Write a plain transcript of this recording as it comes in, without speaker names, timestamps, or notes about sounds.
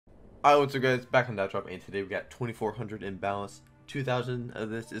Alright, what's up guys, back on Datdrop, and today we got 2,400 in balance. 2,000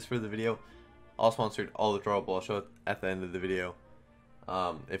 of this is for the video. All sponsored, all the drawable. I'll show it at the end of the video.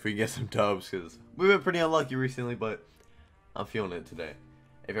 If we can get some dubs, because we've been pretty unlucky recently, but I'm feeling it today.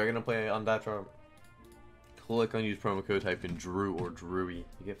 If you're going to play on Datdrop, click on use promo code, type in Drew or Drewy.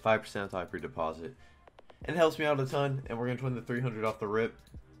 You get 5% off your deposit. And it helps me out a ton, and we're going to win the 300 off the rip.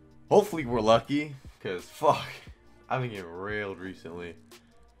 Hopefully we're lucky, because fuck, I've been getting railed recently.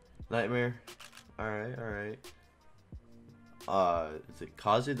 Nightmare. Alright. Is it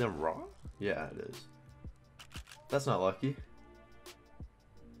Kazi then Raw? Yeah, it is. That's not lucky.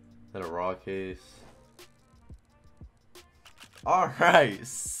 Then a Raw case. Alright,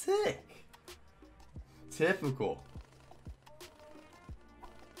 sick. Typical.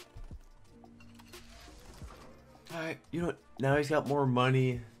 Alright, you know what? Now he's got more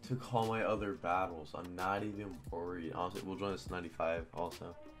money to call my other battles. I'm not even worried. Honestly, we'll join this 95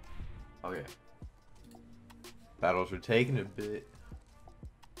 also. Okay. Battles are taking a bit.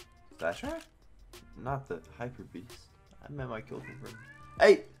 Is that track? Not the Hyper Beast. I meant my kill confirm.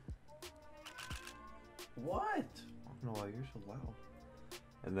 Hey! What? I don't know why you're so loud.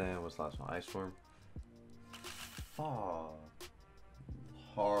 And then what's the last one? Ice Storm. Fuck.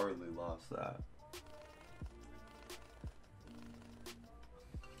 Hardly lost that.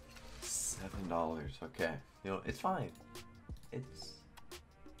 $7. Okay. You know, it's fine. It's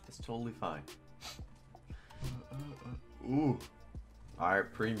totally fine. Ooh.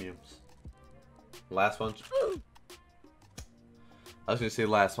 Alright, premiums. Last sponsor. I was gonna say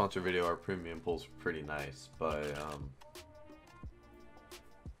last sponsor video, our premium pulls pretty nice, but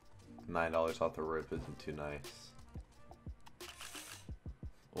 $9 off the rip isn't too nice.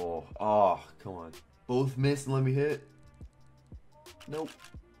 Oh, come on. Both miss and let me hit. Nope.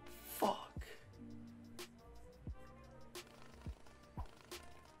 Fuck.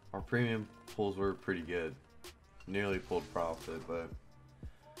 Our premium pulls were pretty good. Nearly pulled profit, but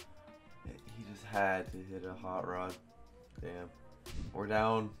he just had to hit a hot rod. Damn. We're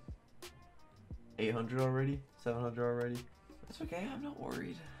down 800 already? 700 already? That's okay, I'm not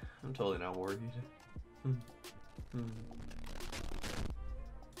worried. I'm totally not worried.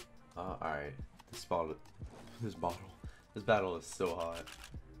 Alright. This battle is so hot.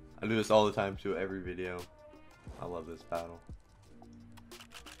 I do this all the time too, every video. I love this battle.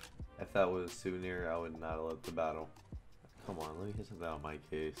 If that was a souvenir, I would not have loved the battle. Come on, let me hit something out of my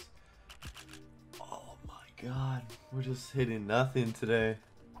case. Oh my god, we're just hitting nothing today.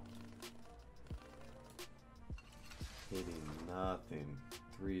 Hitting nothing.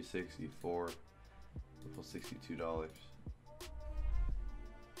 364 equals $62.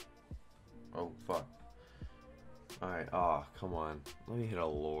 Oh fuck. Alright, come on. Let me hit a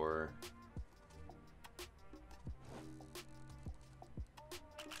lore.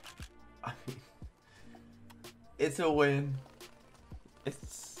 I mean, it's a win.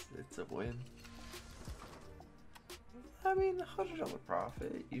 It's a win. I mean, $100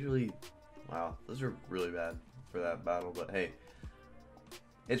 profit. Usually, wow, those are really bad for that battle, but hey,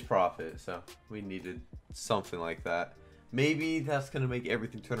 it's profit, so we needed something like that. Maybe that's gonna make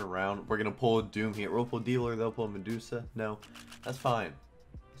everything turn around. We're gonna pull a Doom here. We'll pull Dealer, they'll pull Medusa. No, that's fine.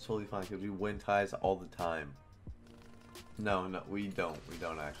 It's totally fine because we win ties all the time. No, we don't. We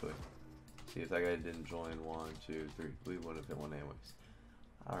don't actually. See if that guy didn't join. 1, 2, 3. We would have hit one anyways.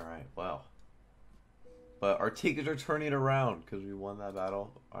 Alright, well. But our tickets are turning around because we won that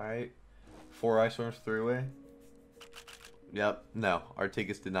battle. Alright. 4 Ice Storms 3-way. Yep. No, our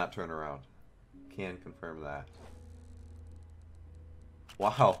tickets did not turn around. Can confirm that.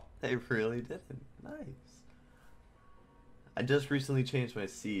 Wow. They really didn't. Nice. I just recently changed my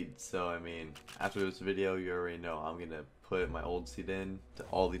seed. So, I mean, after this video, you already know I'm going to put my old seed in to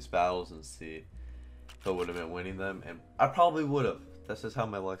all these battles and see if I would have been winning them, and I probably would have. That's just how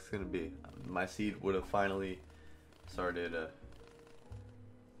my luck's gonna be. My seed would have finally started to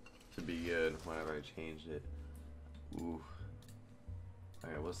be good whenever I changed it. Ooh.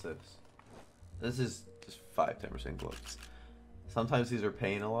 Alright, what's this? This is just 5-10% gloves. Sometimes these are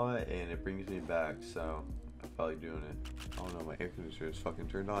paying a lot and it brings me back, so I'm probably doing it. Oh no, my air conditioner is fucking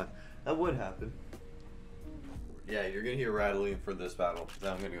turned on. That would happen. Yeah, you're gonna hear rattling for this battle.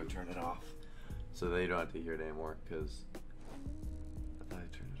 Then I'm gonna go turn it off, so they don't have to hear it anymore. Cause I thought I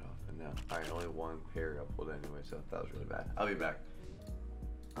turned it off, and now alright, only one pair got pulled anyway, so that was really bad. I'll be back.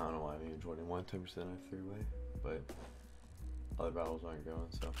 I don't know why I'm even joining 1-10% on 3-way, but other battles aren't going,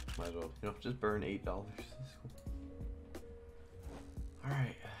 so might as well, you know, just burn $8. Cool. All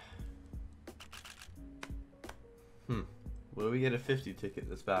right. Will we get a 50 ticket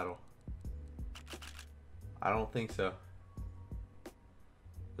this battle? I don't think so.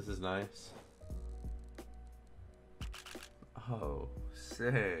 This is nice. Oh,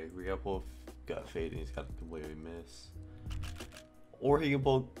 sick. We got pull gut fade and he's got to completely miss. Or he can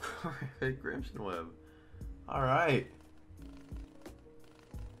pull Crimson Web. Alright.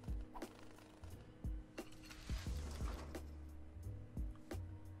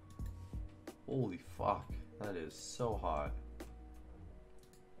 Holy fuck. That is so hot.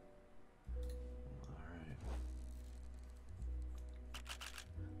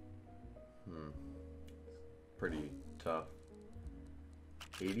 Alright. Pretty tough.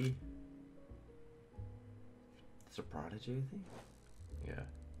 80? It's a Prodigy, I think? Yeah.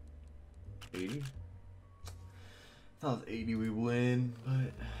 80? I thought it was 80 we win,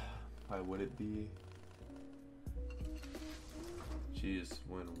 but why would it be? Jeez,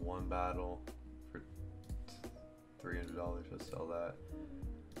 win one battle for $300. Let's sell that.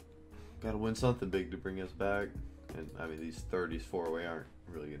 Gotta win something big to bring us back. And I mean, these 30s 4-way aren't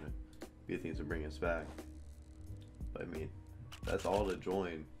really gonna be the things to bring us back. But I mean, that's all to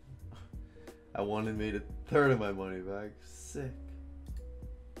join. I won and made a third of my money back. Sick.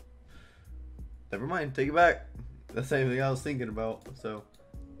 Never mind, take it back. That's the same thing I was thinking about. So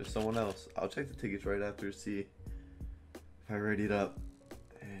there's someone else. I'll check the tickets right after to see if I ready it up.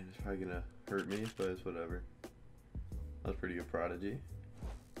 And it's probably gonna hurt me, but it's whatever. That was pretty good. Prodigy.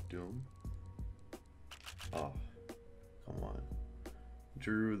 Doom. Oh, come on.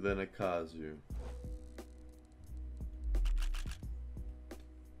 Drew, then a Kazu.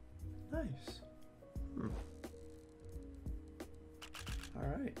 Nice.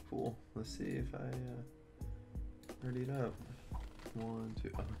 Alright, cool. Let's see if I ready it up. 1,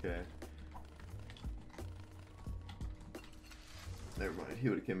 2, okay. Never mind, he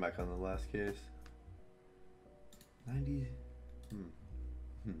would have came back on the last case. 90,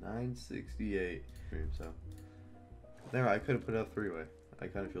 968. So, never mind, I could have put up 3-way. I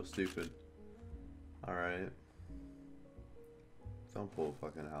kind of feel stupid. Alright. Don't pull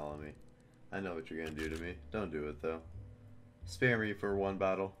fucking hell on me. I know what you're gonna do to me. Don't do it though. Spare me for one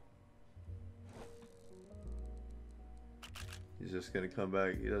battle. He's just gonna come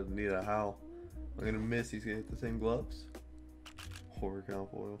back. He doesn't need a howl. I'm gonna miss. He's gonna hit the same gloves. Horror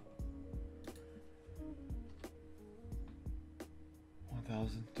count foil.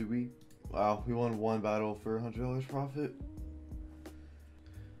 1,000. Do we? Wow, we won one battle for $100 profit.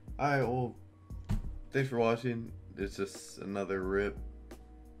 Alright, well, thanks for watching. It's just another rip.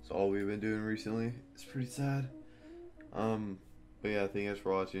 It's all we've been doing recently. It's pretty sad. But yeah, thank you guys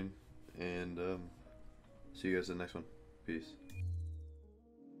for watching, and see you guys in the next one. Peace.